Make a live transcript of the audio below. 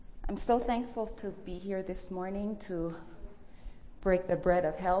I'm so thankful to be here this morning to break the bread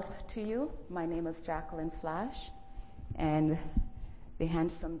of health to you. My name is Jacqueline Flash, and the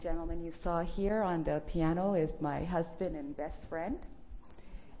handsome gentleman you saw here on the piano is my husband and best friend,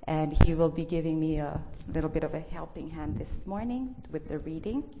 and he will be giving me a little bit of a helping hand this morning with the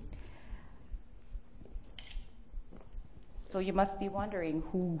reading. So you must be wondering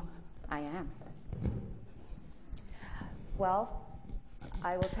who I am. Well,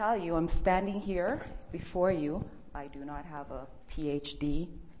 I will tell you, I'm standing here before you. I do not have a PhD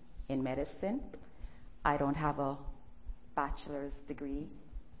in medicine. I don't have a bachelor's degree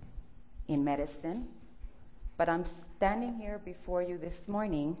in medicine. But I'm standing here before you this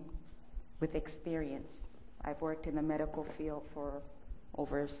morning with experience. I've worked in the medical field for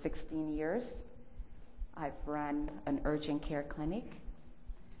over 16 years. I've run an urgent care clinic.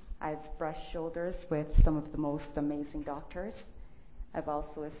 I've brushed shoulders with some of the most amazing doctors. I've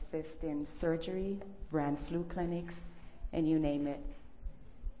also assisted in surgery, ran flu clinics, and you name it.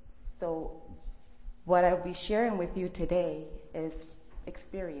 So what I'll be sharing with you today is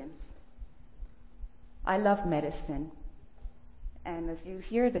experience. I love medicine. And as you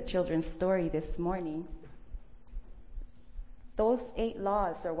hear the children's story this morning, those 8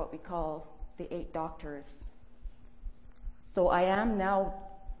 laws are what we call the 8 doctors. So I am now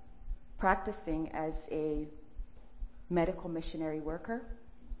practicing as a medical missionary worker.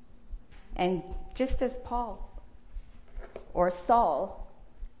 And just as Paul or Saul,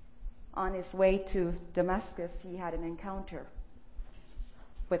 on his way to Damascus, he had an encounter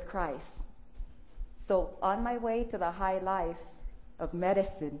with Christ. So on my way to the high life of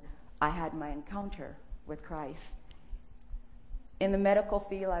medicine, I had my encounter with Christ. In the medical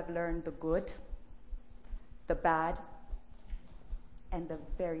field, I've learned the good, the bad, and the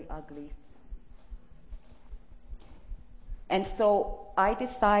very ugly. And so I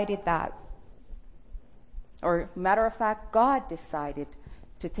decided that, or matter of fact, God decided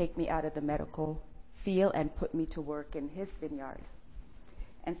to take me out of the medical field and put me to work in his vineyard.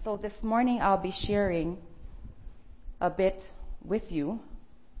 And so this morning I'll be sharing a bit with you.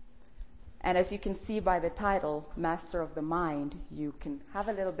 And as you can see by the title, Master of the Mind, you can have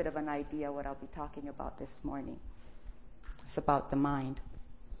a little bit of an idea what I'll be talking about this morning. It's about the mind.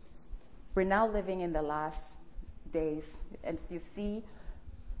 We're now living in the last days, and you see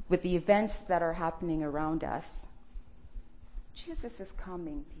with the events that are happening around us, Jesus is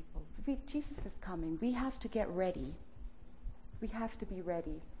coming, people. Jesus is coming. We have to get ready. We have to be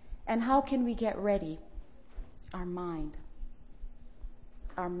ready. And how can we get ready? Our mind.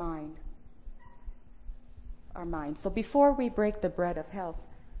 Our mind. Our mind. So before we break the bread of health,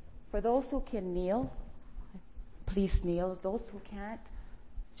 for those who can kneel, please kneel. Those who can't,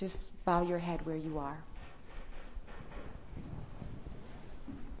 just bow your head where you are.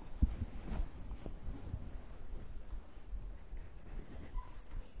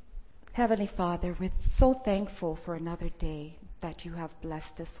 Heavenly Father, we're so thankful for another day that you have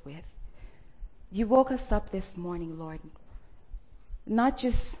blessed us with. You woke us up this morning, Lord, not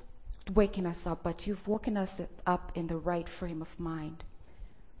just waking us up, but you've woken us up in the right frame of mind.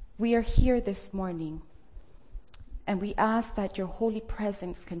 We are here this morning, and we ask that your holy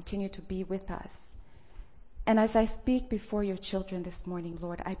presence continue to be with us. And as I speak before your children this morning,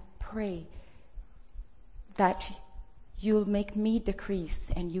 Lord, I pray that you'll make me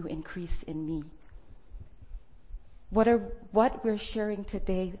decrease and you increase in me. What we're sharing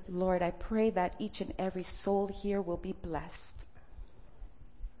today, Lord, I pray that each and every soul here will be blessed.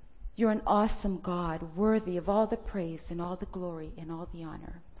 You're an awesome God, worthy of all the praise and all the glory and all the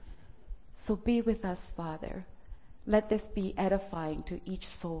honor. So be with us, Father. Let this be edifying to each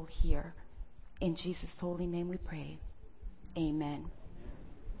soul here. In Jesus' holy name we pray. Amen.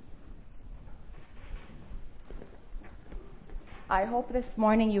 I hope this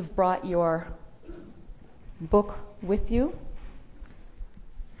morning you've brought your book with you,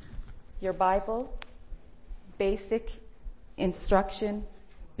 your Bible, basic instruction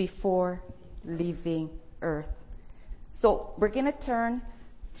before leaving earth. So we're going to turn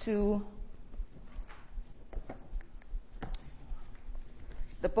to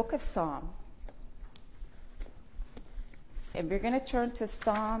the book of Psalm. And we're going to turn to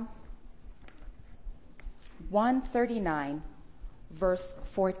Psalm 139. Verse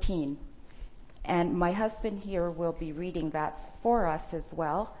 14. And my husband here will be reading that for us as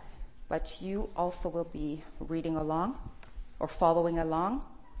well, but you also will be reading along or following along.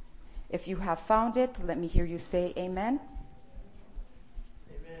 If you have found it, let me hear you say amen.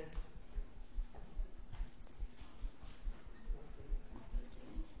 Amen.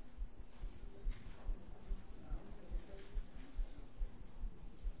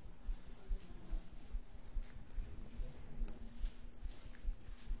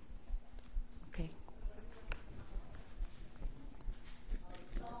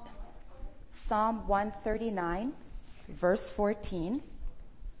 Psalm 139, verse 14.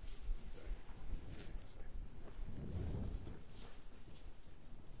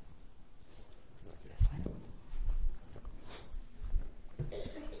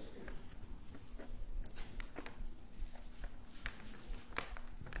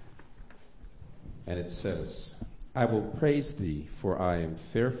 And it says, I will praise thee, for I am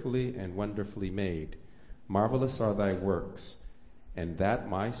fearfully and wonderfully made. Marvelous are thy works, and that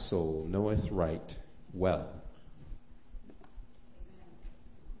my soul knoweth right well.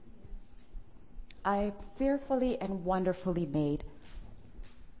 I am fearfully and wonderfully made.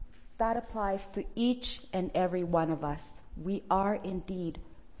 That applies to each and every one of us. We are indeed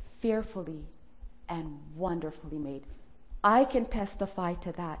fearfully and wonderfully made. I can testify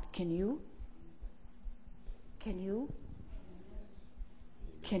to that. Can you? Can you?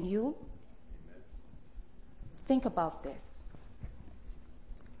 Can you? Think about this.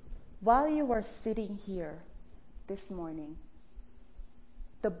 While you were sitting here this morning,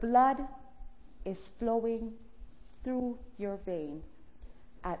 the blood is flowing through your veins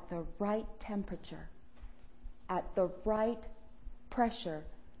at the right temperature, at the right pressure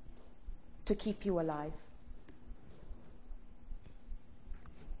to keep you alive.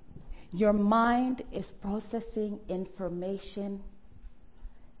 Your mind is processing information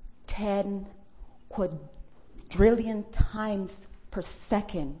 10 quadrillion times per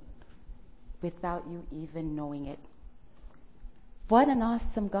second without you even knowing it. What an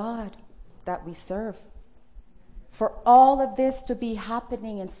awesome God that we serve. For all of this to be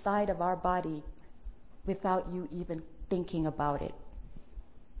happening inside of our body without you even thinking about it.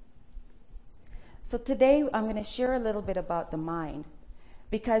 So today I'm going to share a little bit about the mind,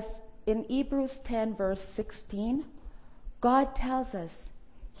 because in Hebrews 10 verse 16, God tells us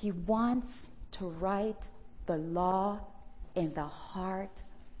He wants to write the law in the heart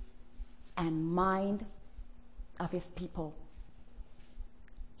and mind of His people.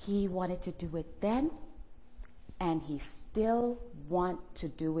 He wanted to do it then, and He still wants to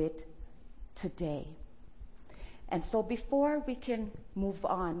do it today. And so before we can move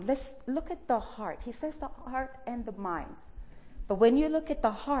on, let's look at the heart. He says the heart and the mind. But when you look at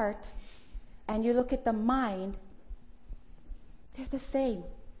the heart and you look at the mind, they're the same.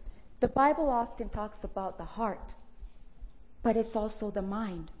 The Bible often talks about the heart, but it's also the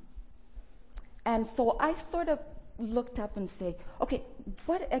mind. And so I sort of looked up and say, okay,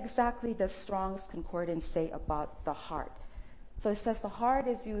 what exactly does Strong's Concordance say about the heart? So it says the heart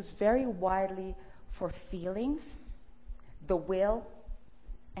is used very widely for feelings, the will,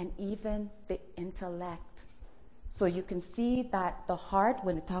 and even the intellect. So you can see that the heart,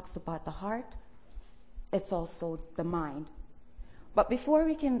 when it talks about the heart, it's also the mind. But before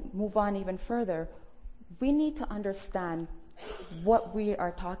we can move on even further, we need to understand what we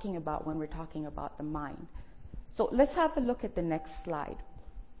are talking about when we're talking about the mind. So let's have a look at the next slide.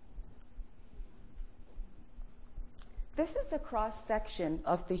 This is a cross-section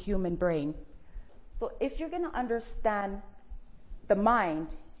of the human brain. So if you're going to understand the mind,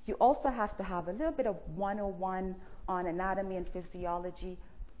 you also have to have a little bit of 101 on anatomy and physiology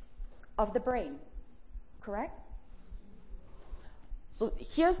of the brain, correct? So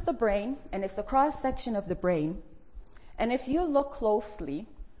here's the brain, and it's a cross-section of the brain. And if you look closely,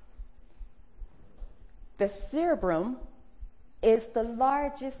 the cerebrum is the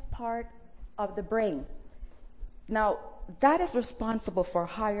largest part of the brain. Now, that is responsible for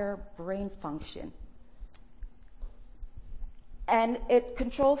higher brain function. And it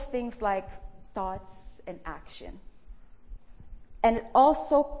controls things like thoughts and action. And it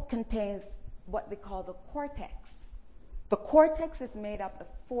also contains what we call the cortex. The cortex is made up of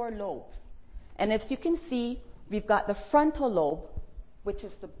 4 lobes. And as you can see, we've got the frontal lobe, which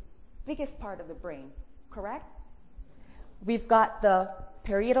is the biggest part of the brain, correct? We've got the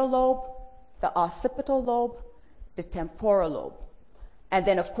parietal lobe, the occipital lobe, the temporal lobe. And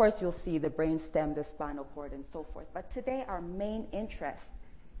then, of course, you'll see the brainstem, the spinal cord, and so forth. But today, our main interest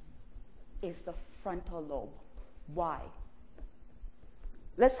is the frontal lobe. Why?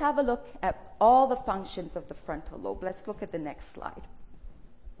 Let's have a look at all the functions of the frontal lobe. Let's look at the next slide.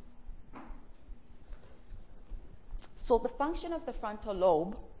 So the function of the frontal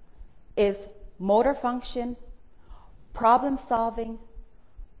lobe is motor function, problem solving,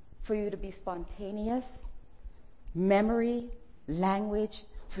 for you to be spontaneous, memory, language,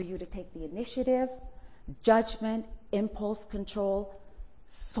 for you to take the initiative, judgment, impulse control,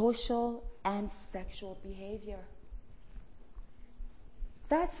 social and sexual behavior.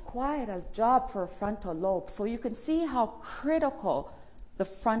 That's quite a job for a frontal lobe. So you can see how critical the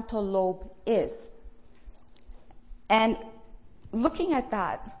frontal lobe is. And looking at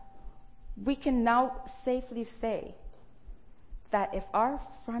that, we can now safely say that if our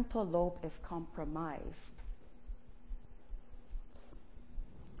frontal lobe is compromised,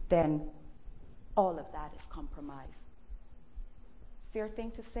 then all of that is compromised. Fair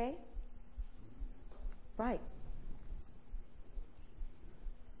thing to say? Right.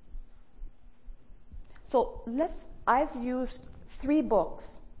 So I've used 3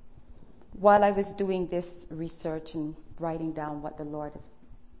 books while I was doing this research and writing down what the Lord has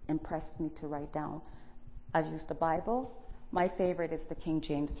impressed me to write down. I've used the Bible. My favorite is the King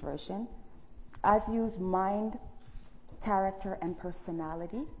James Version. I've used Mind, Character, and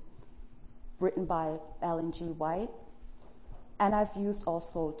Personality, written by Ellen G. White. And I've used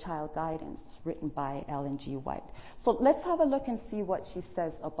also Child Guidance, written by Ellen G. White. So let's have a look and see what she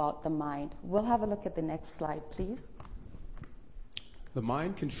says about the mind. We'll have a look at the next slide, please. The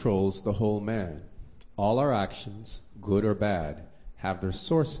mind controls the whole man. All our actions, good or bad, have their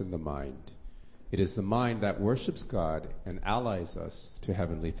source in the mind. It is the mind that worships God and allies us to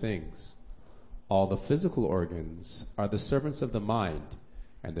heavenly things. All the physical organs are the servants of the mind,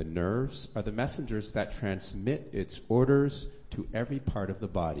 and the nerves are the messengers that transmit its orders to every part of the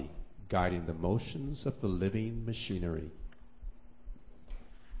body, guiding the motions of the living machinery.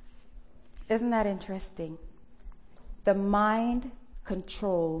 Isn't that interesting? The mind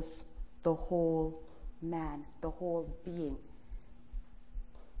controls the whole man, the whole being.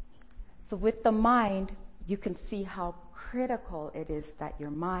 So with the mind, you can see how critical it is that your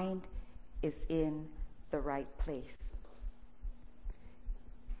mind is in the right place.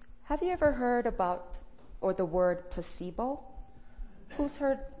 Have you ever heard about or the word placebo? Who's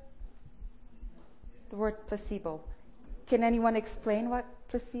heard the word placebo? Can anyone explain what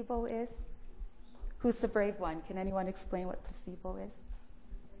placebo is? Who's the brave one? Can anyone explain what placebo is?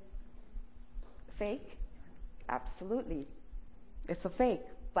 Fake? Absolutely. It's a fake,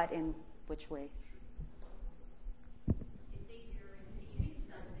 but in which way? You think you're receiving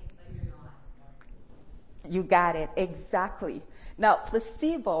something, but you're not. You got it, exactly. Now,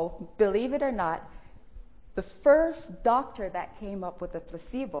 placebo, believe it or not, the first doctor that came up with a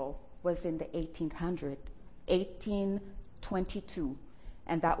placebo was in the 1822,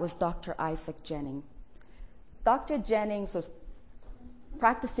 and that was Dr. Isaac Jennings. Dr. Jennings was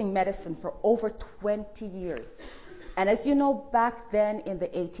practicing medicine for over 20 years. And as you know, back then in the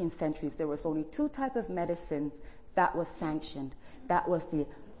 18th centuries, there was only 2 types of medicine that was sanctioned. That was the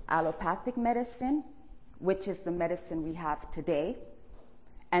allopathic medicine, which is the medicine we have today,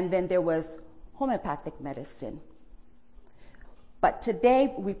 and then there was homeopathic medicine. But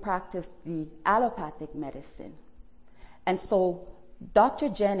today we practice the allopathic medicine. And so Dr.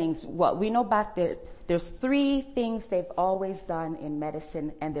 Jennings, what we know back there, there's 3 things they've always done in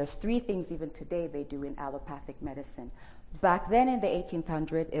medicine, and there's 3 things even today they do in allopathic medicine. Back then in the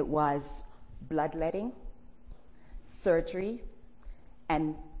 1800s, it was bloodletting, surgery,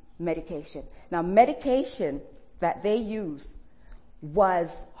 and medication. Now, medication that they used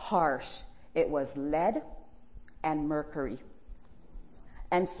was harsh. It was lead and mercury.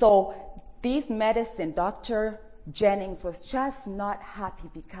 And so these medicine, Dr. Jennings was just not happy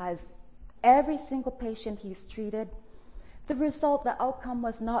because every single patient he's treated, the result, the outcome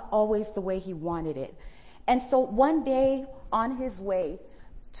was not always the way he wanted it. And so one day on his way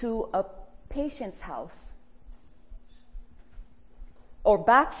to a patient's house, or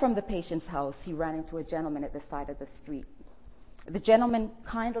back from the patient's house, he ran into a gentleman at the side of the street. The gentleman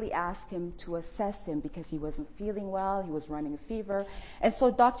kindly asked him to assess him because he wasn't feeling well, he was running a fever. And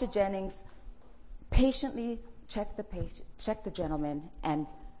so Dr. Jennings patiently checked the gentleman and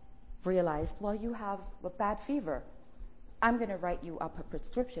realized, well, you have a bad fever. I'm going to write you up a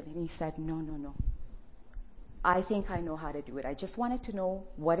prescription. And he said, no. I think I know how to do it. I just wanted to know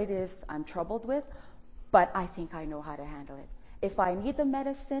what it is I'm troubled with, but I think I know how to handle it. If I need the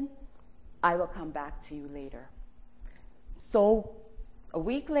medicine, I will come back to you later. So a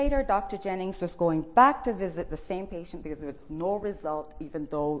week later, Dr. Jennings was going back to visit the same patient because there was no result, even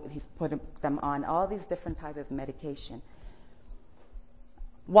though he's put them on all these different types of medication.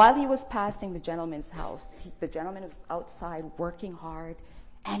 While he was passing the gentleman's house, the gentleman was outside working hard,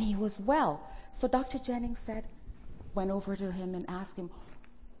 and he was well. So Dr. Jennings went over to him and asked him,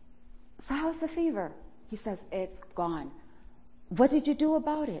 so how's the fever? He says, it's gone. What did you do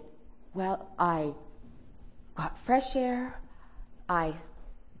about it? Well, I got fresh air. I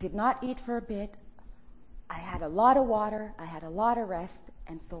did not eat for a bit. I had a lot of water. I had a lot of rest,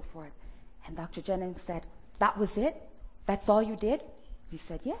 and so forth. And Dr. Jennings said, that was it? That's all you did? He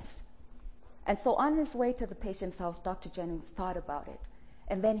said, yes. And so on his way to the patient's house, Dr. Jennings thought about it.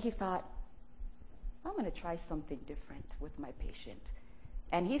 And then he thought, I'm going to try something different with my patient.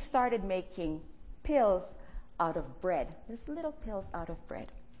 And he started making pills out of bread. There's little pills out of bread.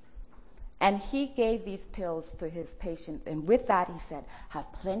 And he gave these pills to his patient. And with that, he said,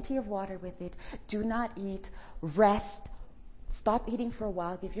 have plenty of water with it. Do not eat. Rest. Stop eating for a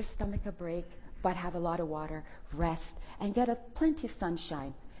while. Give your stomach a break. But have a lot of water. Rest. And get plenty of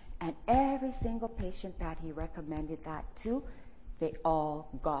sunshine. And every single patient that he recommended that to, they all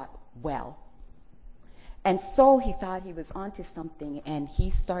got well. And so he thought he was onto something, and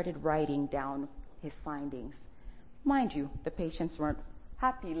he started writing down his findings. Mind you, the patients weren't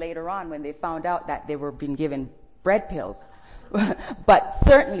happy later on when they found out that they were being given bread pills. But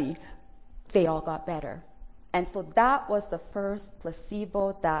certainly, they all got better. And so that was the first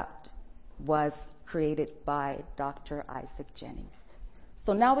placebo that was created by Dr. Isaac Jennings.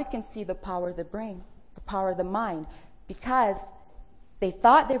 So now we can see the power of the brain, the power of the mind, because they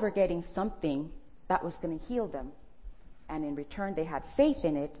thought they were getting something that was going to heal them. And in return, they had faith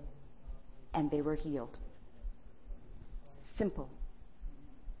in it, and they were healed. Simple.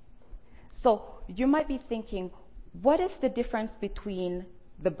 So you might be thinking, what is the difference between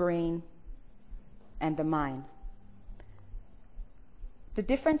the brain and the mind? The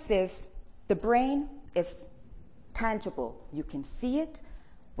difference is the brain is tangible. You can see it.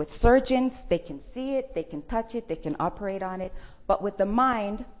 With surgeons, they can see it, they can touch it, they can operate on it. But with the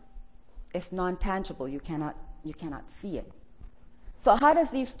mind, it's non-tangible. You cannot see it. So how does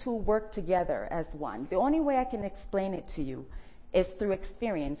these two work together as one? The only way I can explain it to you is through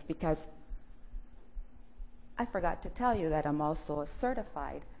experience, because I forgot to tell you that I'm also a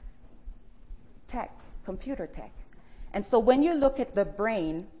certified computer tech. And so when you look at the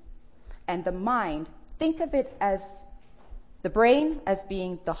brain and the mind, think of it as the brain as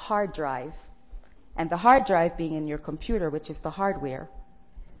being the hard drive, and the hard drive being in your computer, which is the hardware,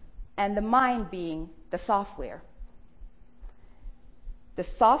 and the mind being the software. The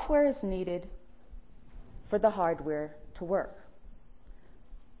software is needed for the hardware to work.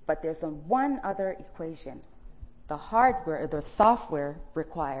 But there's one other equation. The software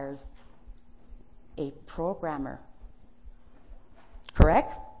requires a programmer.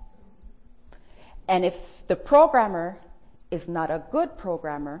 Correct? And if the programmer is not a good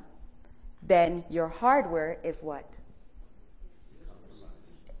programmer, then your hardware is what?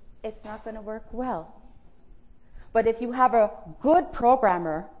 It's not going to work well. But if you have a good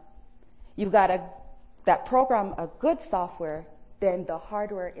programmer, you've got that program a good software, then the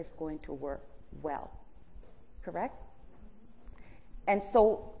hardware is going to work well. Correct? And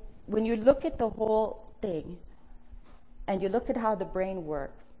so when you look at the whole thing and you look at how the brain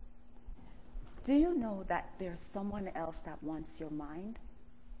works, do you know that there's someone else that wants your mind?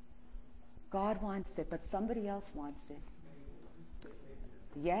 God wants it, but somebody else wants it.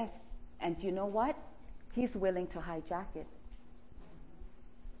 Yes. And you know what? He's willing to hijack it.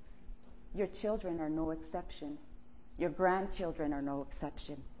 Your children are no exception. Your grandchildren are no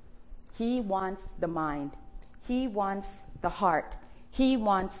exception. He wants the mind. He wants the heart. He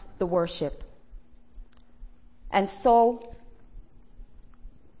wants the worship. And so,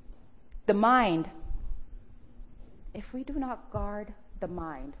 the mind, if we do not guard the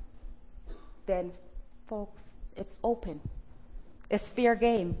mind, then, folks, it's open. It's fair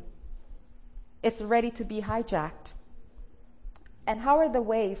game. It's ready to be hijacked. And how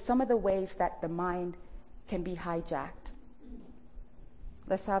are some of the ways that the mind can be hijacked?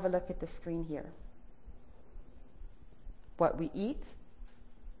 Let's have a look at the screen here. What we eat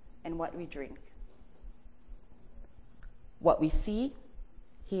and what we drink. What we see,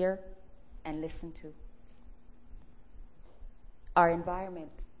 hear, and listen to. Our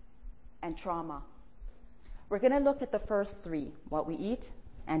environment and trauma. We're going to look at the first three: what we eat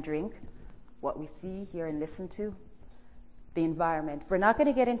and drink, what we see, hear, and listen to, the environment. We're not going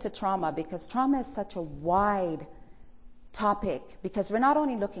to get into trauma because trauma is such a wide topic, because we're not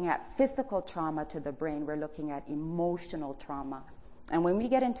only looking at physical trauma to the brain, we're looking at emotional trauma. And when we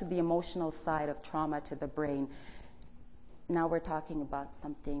get into the emotional side of trauma to the brain, now we're talking about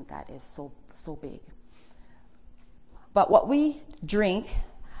something that is so big. But what we drink,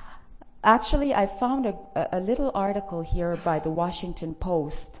 actually, I found a little article here by the Washington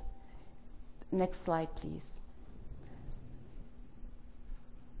Post. Next slide, please.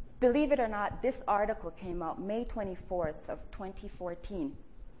 Believe it or not, this article came out May 24th of 2014.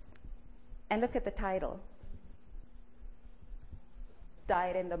 And look at the title.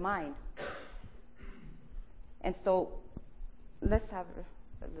 Diet in the Mind. And so let's have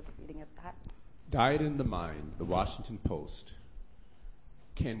a little reading of that. Diet in the Mind, the Washington Post.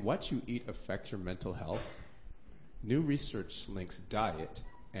 Can what you eat affect your mental health? New research links diet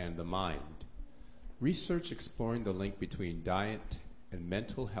and the mind. Research exploring the link between diet and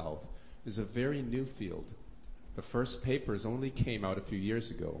mental health is a very new field. The first papers only came out a few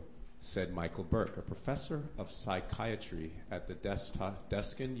years ago, said Michael Burke, a professor of psychiatry at the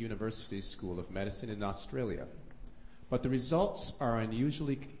Deskin University School of Medicine in Australia. But the results are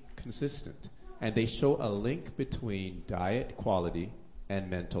unusually consistent, and they show a link between diet quality and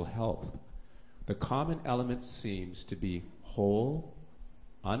mental health. The common element seems to be whole,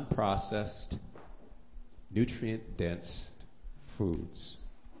 unprocessed, nutrient-dense foods.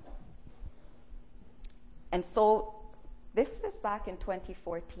 And so this is back in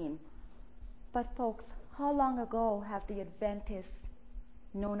 2014. But folks, how long ago have the Adventists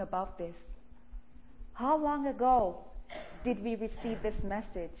known about this? How long ago did we receive this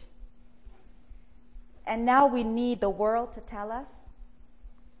message? And now we need the world to tell us?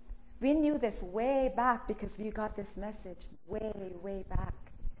 We knew this way back because we got this message way, way back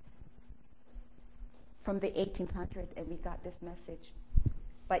from the 1800s, and we got this message.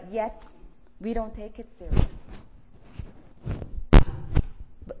 But yet, we don't take it serious.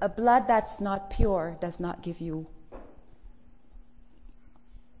 A blood that's not pure does not give you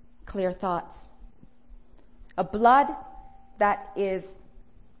clear thoughts. A blood that is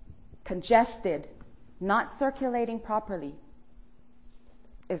congested, not circulating properly,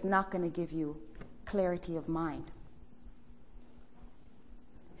 is not going to give you clarity of mind.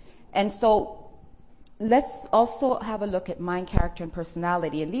 And so let's also have a look at mind, character, and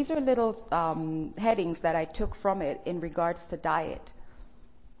personality. And these are little headings that I took from it in regards to diet.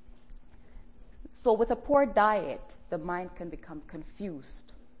 So with a poor diet, the mind can become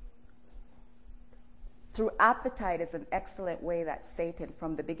confused. Through appetite is an excellent way that Satan,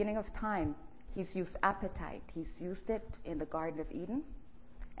 from the beginning of time, he's used appetite. He's used it in the Garden of Eden,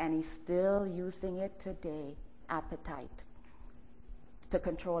 and he's still using it today, appetite, to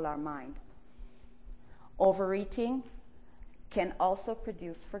control our mind. Overeating can also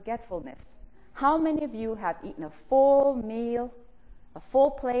produce forgetfulness. How many of you have eaten a full meal, a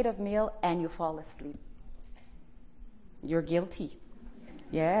full plate of meal, and you fall asleep? You're guilty.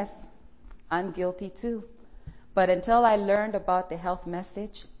 Yes, I'm guilty too. But until I learned about the health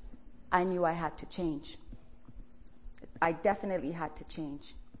message, I knew I had to change. I definitely had to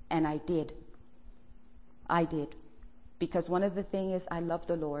change. And I did. I did. Because one of the things is I love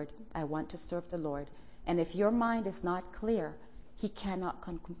the Lord. I want to serve the Lord. And if your mind is not clear, he cannot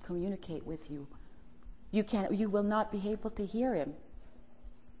communicate with you. You will not be able to hear him.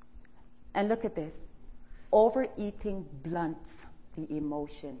 And look at this. Overeating blunts the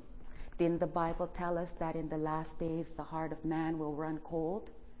emotion. Didn't the Bible tell us that in the last days the heart of man will run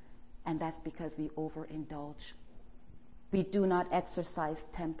cold? And that's because we overindulge. We do not exercise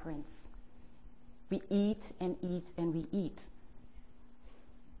temperance. We eat and eat and we eat.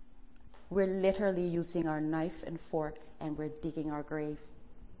 We're literally using our knife and fork and we're digging our grave.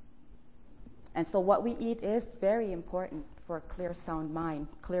 And so what we eat is very important for a clear, sound mind,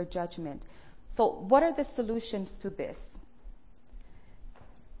 clear judgment. So what are the solutions to this?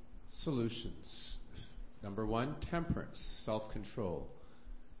 Solutions. Number 1, temperance, self-control.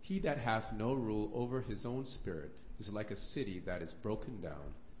 He that hath no rule over his own spirit is like a city that is broken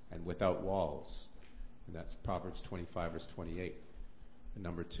down and without walls. And that's Proverbs 25, verse 28. And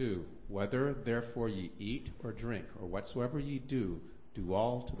number 2, whether therefore ye eat or drink or whatsoever ye do, do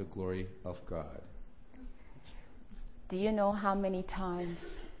all to the glory of God. Do you know how many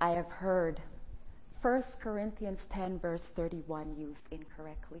times I have heard 1 Corinthians 10, verse 31 used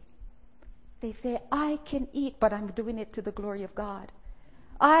incorrectly? They say, I can eat, but I'm doing it to the glory of God.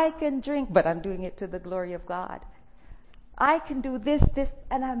 I can drink, but I'm doing it to the glory of God. I can do this,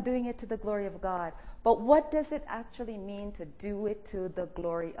 and I'm doing it to the glory of God. But what does it actually mean to do it to the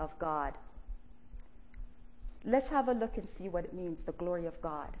glory of God? Let's have a look and see what it means, the glory of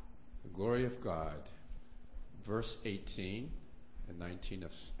God. The glory of God. Verse 18 and 19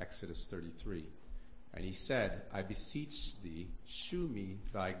 of Exodus 33. And he said, I beseech thee, shew me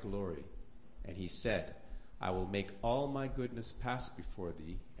thy glory. And he said, I will make all my goodness pass before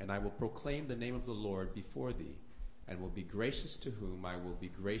thee, and I will proclaim the name of the Lord before thee, and will be gracious to whom I will be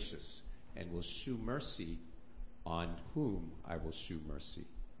gracious, and will shew mercy on whom I will shew mercy.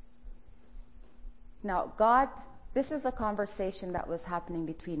 Now, God, this is a conversation that was happening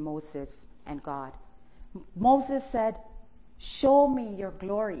between Moses and God. Moses said, show me your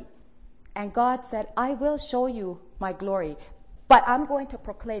glory. And God said, I will show you my glory, but I'm going to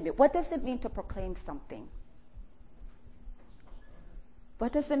proclaim it. What does it mean to proclaim something?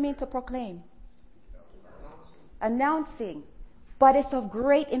 What does it mean to proclaim? Announcing. But it's of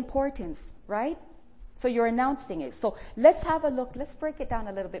great importance, right? So you're announcing it. So let's have a look. Let's break it down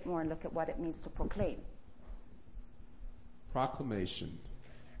a little bit more and look at what it means to proclaim. Proclamation.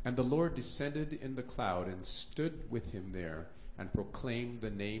 And the Lord descended in the cloud and stood with him there and proclaimed the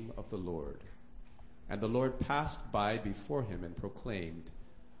name of the Lord. And the Lord passed by before him and proclaimed,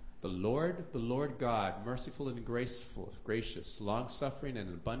 the Lord God, merciful and gracious, long-suffering and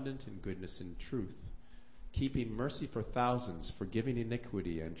abundant in goodness and truth, keeping mercy for thousands, forgiving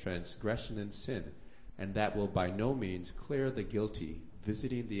iniquity and transgression and sin, and that will by no means clear the guilty,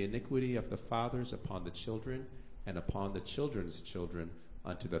 visiting the iniquity of the fathers upon the children and upon the children's children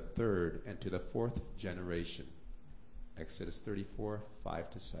unto the third and to the fourth generation. Exodus 34,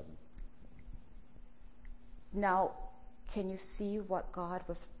 5-7. Now, can you see what God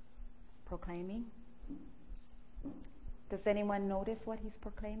was proclaiming? Does anyone notice what he's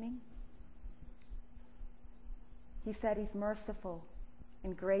proclaiming? He said he's merciful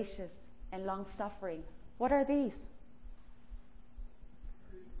and gracious and long-suffering. What are these?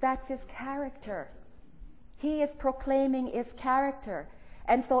 That's his character. He is proclaiming his character.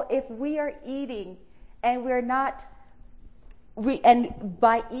 And so if we are eating and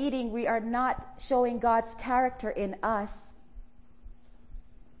by eating we are not showing God's character in us,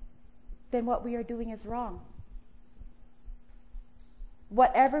 then what we are doing is wrong.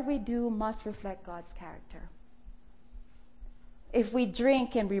 Whatever we do must reflect God's character. If we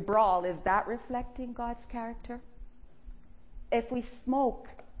drink and we brawl, is that reflecting God's character? If we smoke,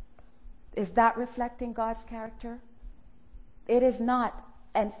 is that reflecting God's character? It is not.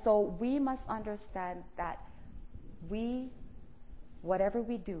 And so we must understand that whatever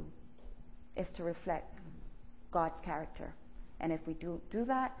we do is to reflect God's character. And if we do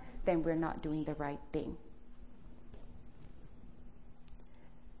that, then we're not doing the right thing.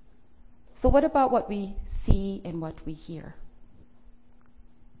 So what about what we see and what we hear?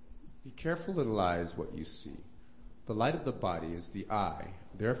 Be careful, little eyes, what you see. The light of the body is the eye.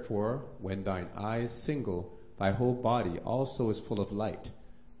 Therefore, when thine eye is single, thy whole body also is full of light.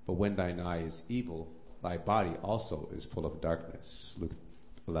 But when thine eye is evil, thy body also is full of darkness. Luke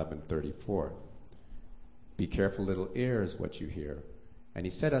 11:34. Be careful, little ears, what you hear. And he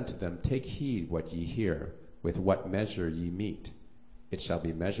said unto them, take heed what ye hear. With what measure ye mete, it shall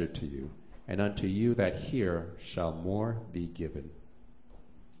be measured to you. And unto you that hear shall more be given.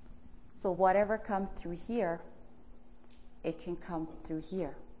 So whatever comes through here, it can come through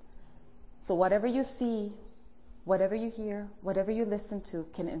here. So whatever you see, whatever you hear, whatever you listen to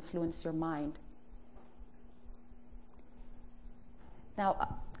can influence your mind.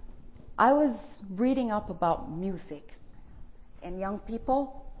 Now, I was reading up about music. And young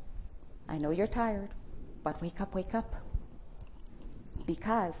people, I know you're tired, but wake up, wake up.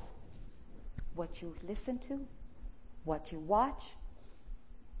 Because what you listen to, what you watch,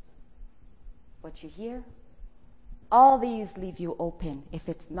 what you hear, all these leave you open. If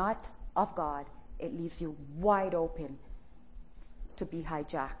it's not of God, it leaves you wide open to be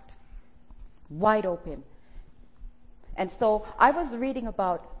hijacked. Wide open. And so I was reading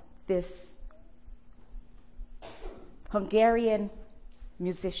about this Hungarian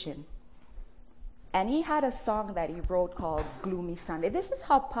musician. And he had a song that he wrote called Gloomy Sunday. This is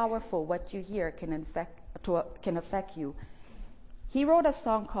how powerful what you hear can affect you. He wrote a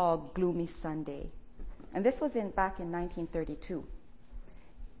song called Gloomy Sunday. And this was back in 1932.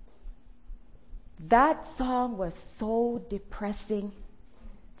 That song was so depressing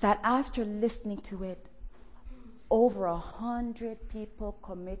that after listening to it, over 100 people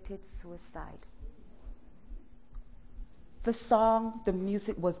committed suicide. The song, the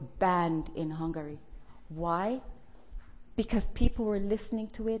music was banned in Hungary. Why? Because people were listening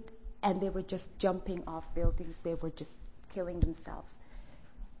to it and they were just jumping off buildings. They were just killing themselves.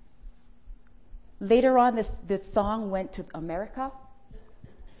 Later on, this song went to America,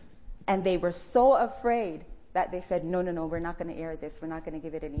 and they were so afraid that they said, no, we're not going to air this. We're not going to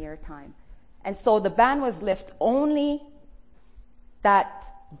give it any airtime. And so the ban was lifted, only that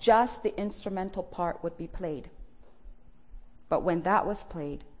just the instrumental part would be played. But when that was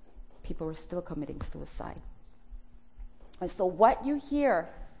played, people were still committing suicide. And so what you hear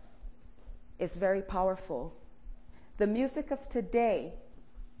is very powerful. The music of today,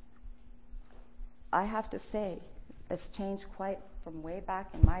 I have to say, has changed quite from way back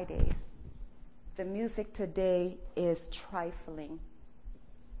in my days. The music today is trifling.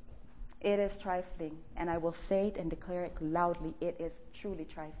 It is trifling. And I will say it and declare it loudly. It is truly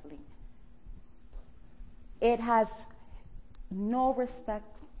trifling. It has no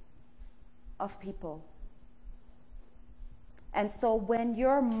respect of people. And so when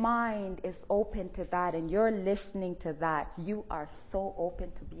your mind is open to that and you're listening to that, you are so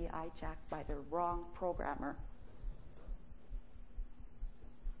open to be hijacked by the wrong programmer.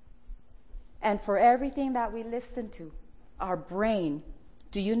 And for everything that we listen to, our brain,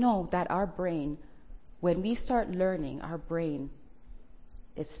 do you know that our brain, when we start learning, our brain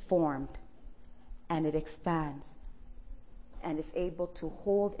is formed and it expands and is able to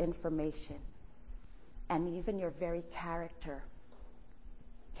hold information, and even your very character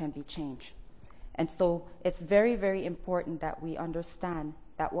can be changed. And so it's very, very important that we understand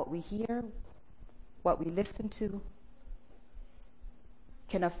that what we hear, what we listen to,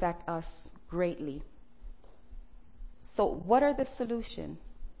 can affect us greatly. So what are the solution?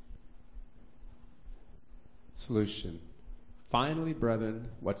 Solution. Finally, brethren,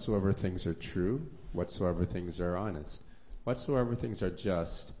 whatsoever things are true, whatsoever things are honest, whatsoever things are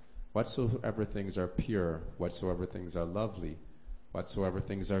just, whatsoever things are pure, whatsoever things are lovely, whatsoever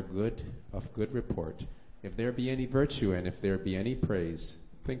things are good, of good report, if there be any virtue and if there be any praise,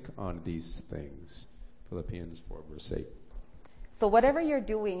 think on these things. Philippians 4, verse 8. So whatever you're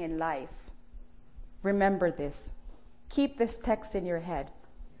doing in life, remember this. Keep this text in your head,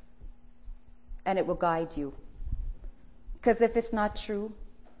 and it will guide you. Because if it's not true,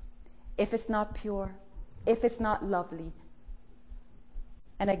 if it's not pure, if it's not lovely,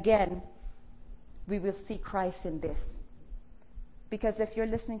 and again, we will see Christ in this. Because if you're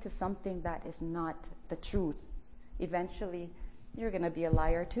listening to something that is not the truth, eventually you're going to be a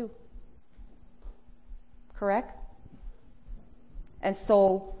liar too. Correct? And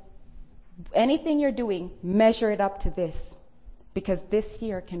so anything you're doing, measure it up to this. Because this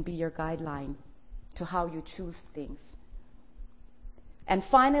here can be your guideline to how you choose things. And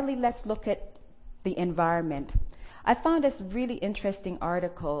finally, let's look at the environment. I found this really interesting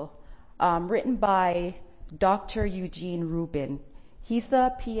article written by Dr. Eugene Rubin. He's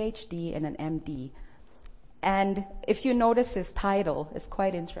a PhD and an MD. And if you notice his title, it's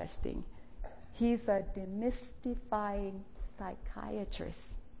quite interesting. He's a demystifying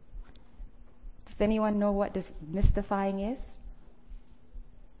psychiatrist. Does anyone know what demystifying is?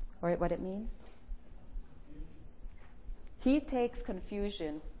 Or what it means? He takes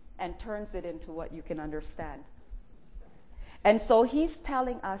confusion and turns it into what you can understand. And so he's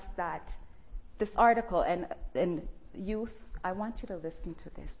telling us that this article, and youth, I want you to listen to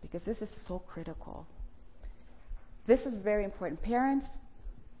this because this is so critical. This is very important. Parents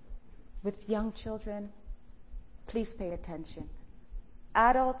with young children, please pay attention.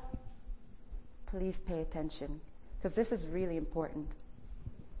 Adults, please pay attention because this is really important.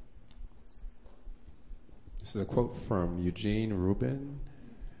 This is a quote from Eugene Rubin,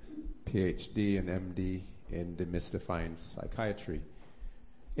 PhD and MD in demystifying psychiatry.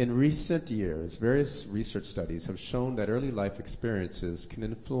 In recent years, various research studies have shown that early life experiences can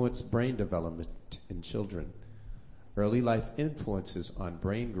influence brain development in children. Early life influences on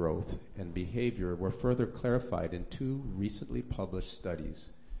brain growth and behavior were further clarified in 2 recently published studies.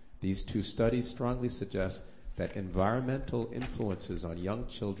 These 2 studies strongly suggest that environmental influences on young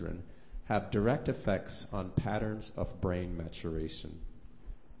children have direct effects on patterns of brain maturation,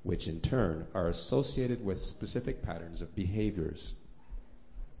 which in turn are associated with specific patterns of behaviors.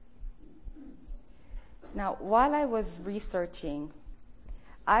 Now, while I was researching,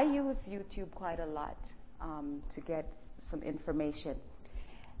 I use YouTube quite a lot to get some information.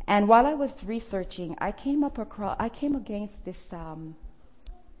 And while I was researching, I came against this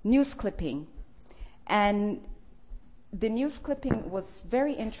news clipping. And the news clipping was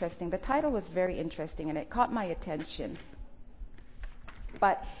very interesting. The title was very interesting, and it caught my attention.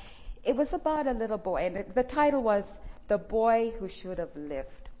 But it was about a little boy, and the title was The Boy Who Should Have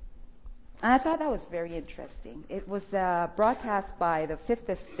Lived. And I thought that was very interesting. It was broadcast by the Fifth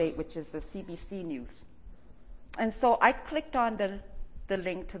Estate, which is the CBC News. And so I clicked on the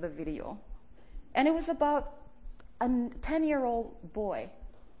link to the video. And it was about a 10-year-old boy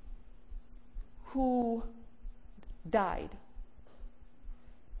who died.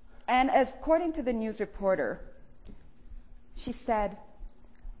 And according to the news reporter, she said,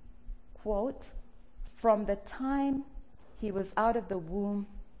 quote, "From the time he was out of the womb,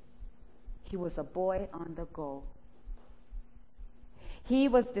 he was a boy on the go. He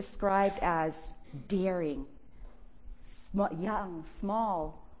was described as daring, young,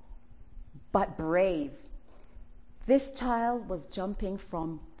 small, but brave. This child was jumping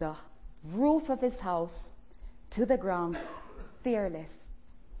from the roof of his house to the ground, fearless.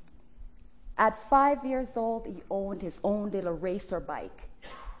 At 5 years old, he owned his own little racer bike,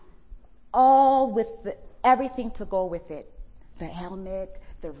 all with everything to go with it. The helmet,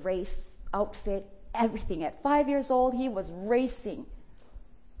 the race outfit, everything. At 5 years old, he was racing.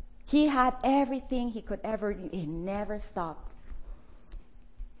 He had everything he could ever do. He never stopped.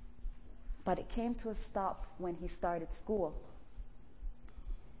 But it came to a stop when he started school.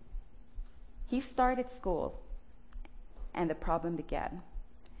 He started school, and the problem began.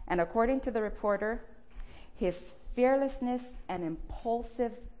 And according to the reporter, his fearlessness and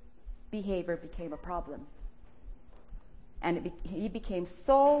impulsive behavior became a problem. And he became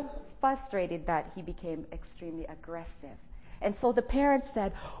so frustrated that he became extremely aggressive. And so the parents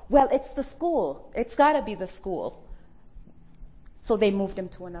said, well, it's the school. It's got to be the school. So they moved him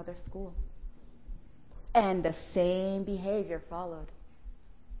to another school. And the same behavior followed.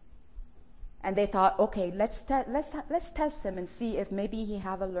 And they thought, okay, let's test him and see if maybe he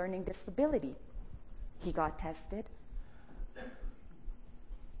have a learning disability. He got tested.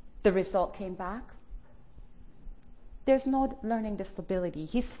 The result came back. There's no learning disability.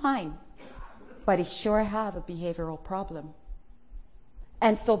 He's fine. But he sure have a behavioral problem.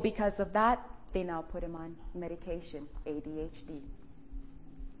 And so because of that, they now put him on medication, ADHD.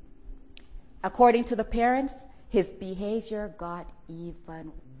 According to the parents, his behavior got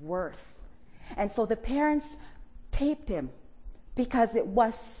even worse. And so the parents taped him because he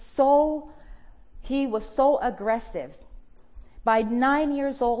was so aggressive. By 9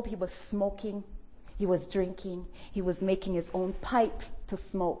 years old, he was smoking, he was drinking, he was making his own pipes to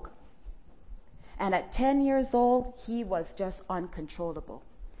smoke. And at 10 years old, he was just uncontrollable.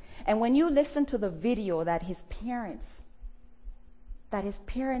 And when you listen to the video that his parents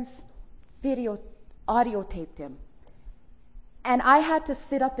audio taped him, and I had to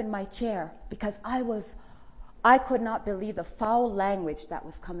sit up in my chair because I could not believe the foul language that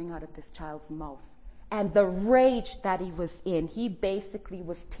was coming out of this child's mouth and the rage that he was in. He basically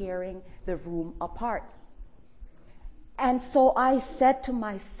was tearing the room apart. And so I said to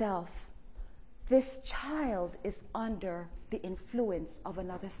myself, this child is under the influence of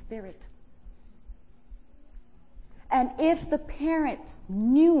another spirit. And if the parent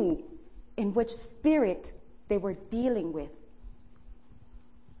knew in which spirit they were dealing with,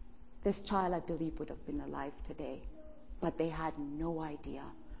 this child, I believe, would have been alive today. But they had no idea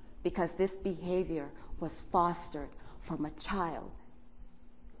because this behavior was fostered from a child.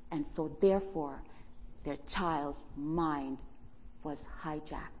 And so therefore, their child's mind was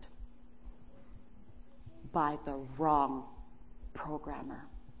hijacked by the wrong programmer,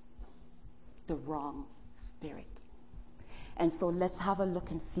 the wrong spirit. And so let's have a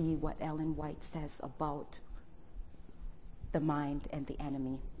look and see what Ellen White says about the mind and the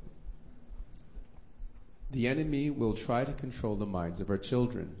enemy. The enemy will try to control the minds of our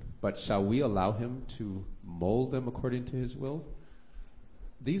children, but shall we allow him to mold them according to his will?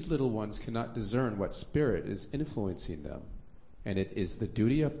 These little ones cannot discern what spirit is influencing them, and it is the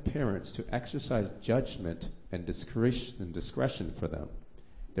duty of parents to exercise judgment and discretion for them.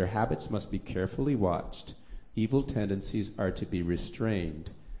 Their habits must be carefully watched. Evil tendencies are to be restrained,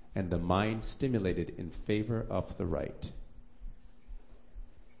 and the mind stimulated in favor of the right.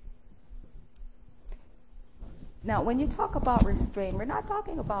 Now, when you talk about restraint, we're not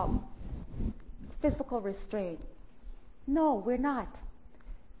talking about physical restraint. No, we're not.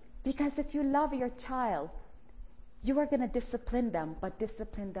 Because if you love your child, you are going to discipline them, but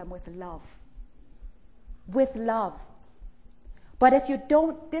discipline them with love. With love. But if you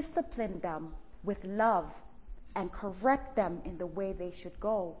don't discipline them with love and correct them in the way they should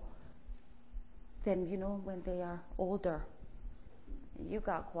go, then, when they are older, you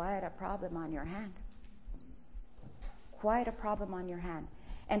got quite a problem on your hand. Quite a problem on your hand.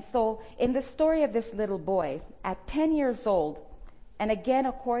 And so in the story of this little boy, at 10 years old, and again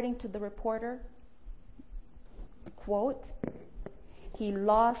according to the reporter, quote, he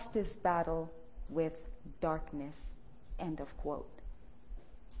lost his battle with darkness, end of quote.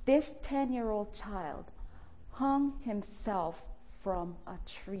 This 10-year-old child hung himself from a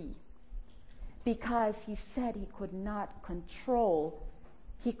tree because he said he could not control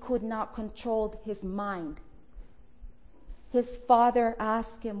his mind. His father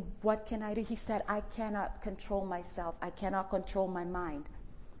asked him, what can I do? He said, I cannot control myself. I cannot control my mind.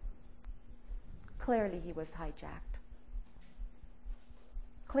 Clearly he was hijacked.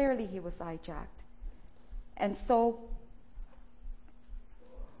 Clearly he was hijacked. And so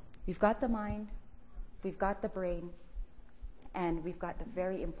we've got the mind, we've got the brain, and we've got the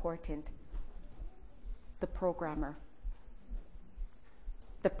very important, the programmer.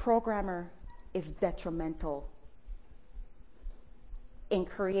 The programmer is detrimental in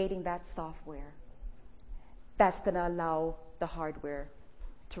creating that software that's going to allow the hardware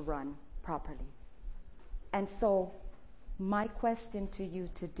to run properly. And so, my question to you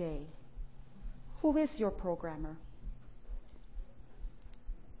today, who is your programmer?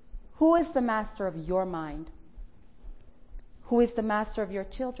 Who is the master of your mind? Who is the master of your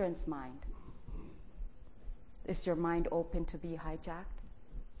children's mind? Is your mind open to be hijacked?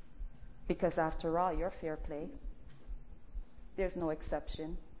 Because after all, you're fair play. There's no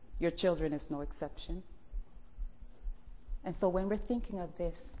exception. Your children is no exception. And so when we're thinking of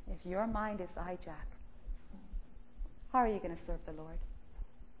this, if your mind is hijacked, how are you going to serve the Lord?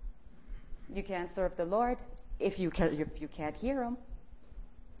 You can't serve the Lord if you can't hear Him.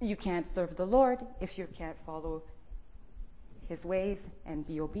 You can't serve the Lord if you can't follow His ways and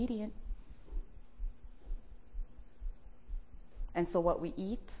be obedient. And so what we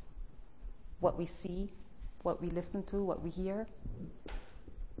eat, what we see, what we listen to, what we hear,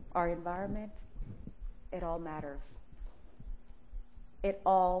 our environment, it all matters. It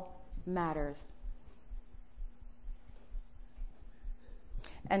all matters.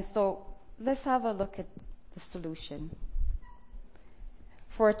 And so let's have a look at the solution.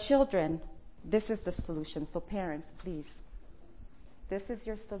 For children, this is the solution. So parents, please, this is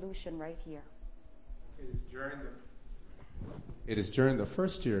your solution right here. It is during the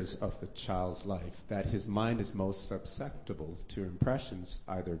first years of the child's life that his mind is most susceptible to impressions,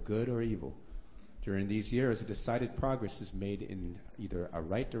 either good or evil. During these years, a decided progress is made in either a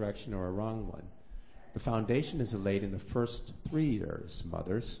right direction or a wrong one. The foundation is laid in the first 3 years,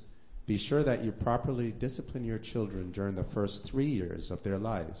 mothers. Be sure that you properly discipline your children during the first 3 years of their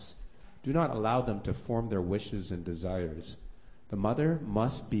lives. Do not allow them to form their wishes and desires. The mother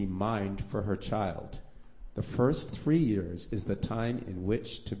must be mind for her child. The first 3 years is the time in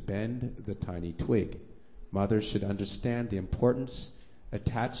which to bend the tiny twig. Mothers should understand the importance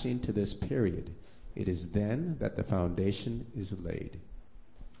attaching to this period. It is then that the foundation is laid.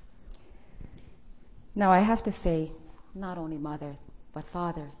 Now I have to say, not only mothers, but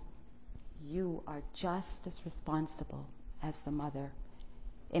fathers, you are just as responsible as the mother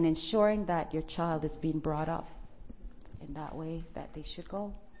in ensuring that your child is being brought up in that way that they should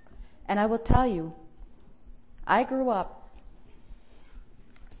go. And I will tell you, I grew up,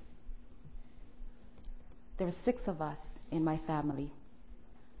 there were 6 of us in my family.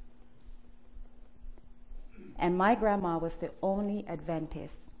 And my grandma was the only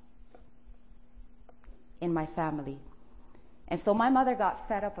Adventist in my family. And so my mother got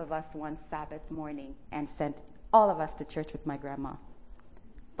fed up of us one Sabbath morning and sent all of us to church with my grandma.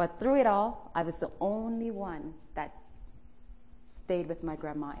 But through it all, I was the only one that stayed with my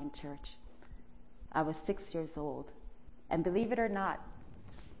grandma in church. I was 6 years old. And believe it or not,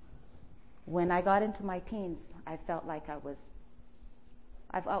 when I got into my teens, I felt like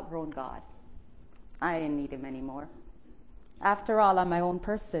I've outgrown God. I didn't need Him anymore. After all, I'm my own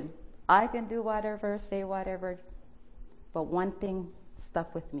person. I can do whatever, say whatever. But one thing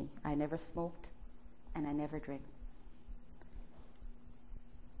stuck with me. I never smoked and I never drank.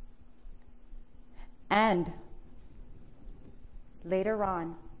 And later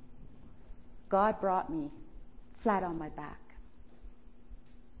on, God brought me flat on my back.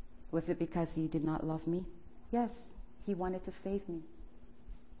 Was it because He did not love me? Yes, He wanted to save me.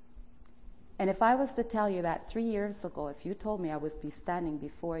 And if I was to tell you that 3 years ago, if you told me I would be standing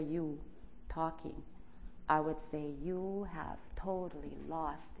before you talking, I would say, you have totally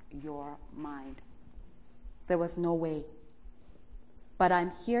lost your mind. There was no way. But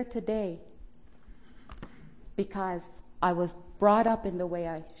I'm here today because I was brought up in the way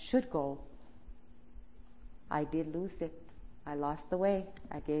I should go. I did lose it. I lost the way.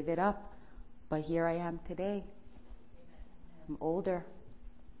 I gave it up. But here I am today. I'm older.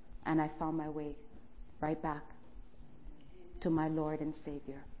 And I found my way right back to my Lord and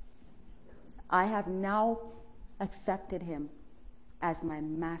Savior. I have now accepted Him as my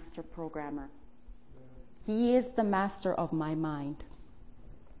master programmer. He is the master of my mind.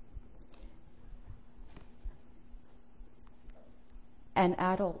 And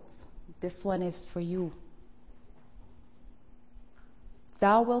adults, this one is for you.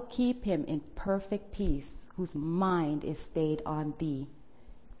 Thou wilt keep him in perfect peace, whose mind is stayed on thee,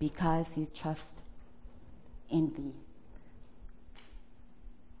 because he trusts in thee.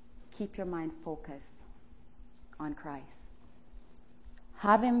 Keep your mind focused on Christ.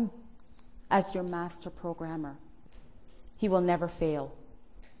 Have Him as your master programmer. He will never fail.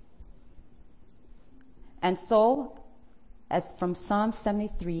 And so, as from Psalm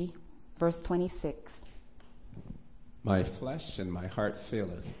 73, verse 26, my flesh and my heart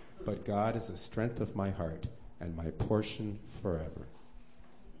faileth, but God is the strength of my heart and my portion forever.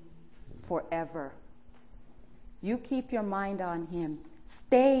 Forever. You keep your mind on Him,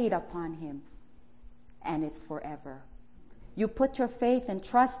 stayed upon Him, and it's forever. You put your faith and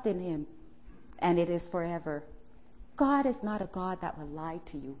trust in Him, and it is forever. God is not a God that will lie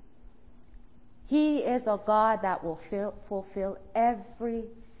to you. He is a God that will fulfill every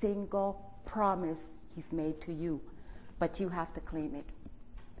single promise He's made to you. But you have to claim it.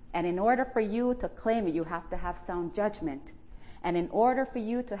 And in order for you to claim it, you have to have sound judgment. And in order for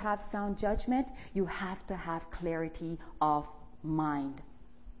you to have sound judgment, you have to have clarity of mind.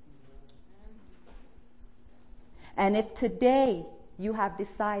 And if today you have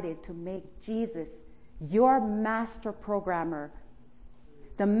decided to make Jesus your master programmer,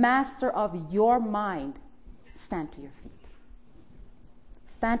 the master of your mind, stand to your feet.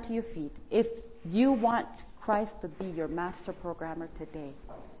 Stand to your feet. If you want Christ to be your master programmer today,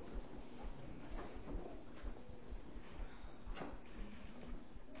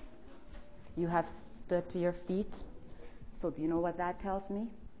 you have stood to your feet. So do you know what that tells me?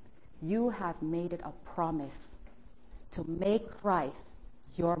 You have made it a promise to make Christ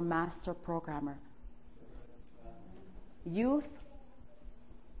your master programmer. Youth,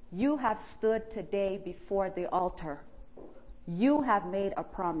 you have stood today before the altar. You have made a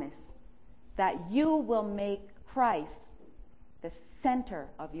promise that you will make Christ the center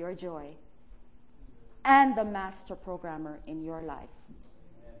of your joy and the master programmer in your life.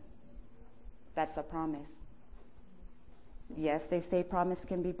 That's a promise. Yes, they say promise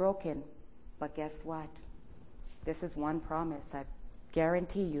can be broken, but guess what? This is one promise I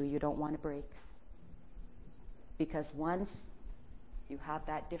guarantee you don't want to break. Because once you have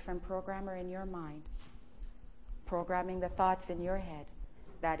that different programmer in your mind, programming the thoughts in your head,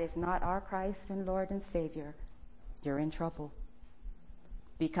 that is not our Christ and Lord and Savior, you're in trouble.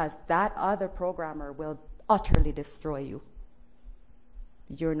 Because that other programmer will utterly destroy you.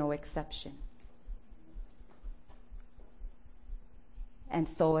 You're no exception. And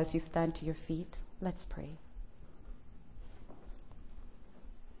so as you stand to your feet, let's pray.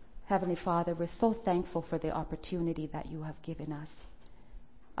 Heavenly Father, we're so thankful for the opportunity that you have given us.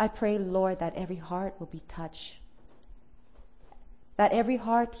 I pray, Lord, that every heart will be touched, that every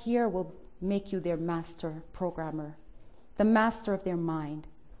heart here will make you their master programmer, the master of their mind.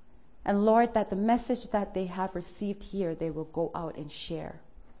 And Lord, that the message that they have received here, they will go out and share.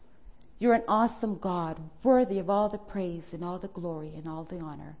 You're an awesome God, worthy of all the praise and all the glory and all the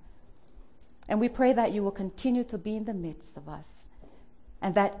honor. And we pray that you will continue to be in the midst of us,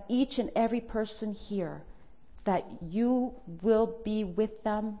 and that each and every person here, that you will be with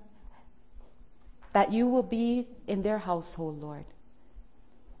them, that you will be in their household, Lord,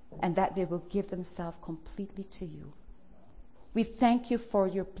 and that they will give themselves completely to you. We thank you for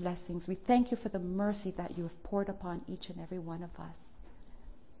your blessings. We thank you for the mercy that you have poured upon each and every one of us.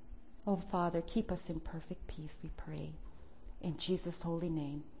 Oh, Father, keep us in perfect peace, we pray. In Jesus' holy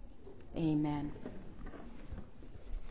name, amen.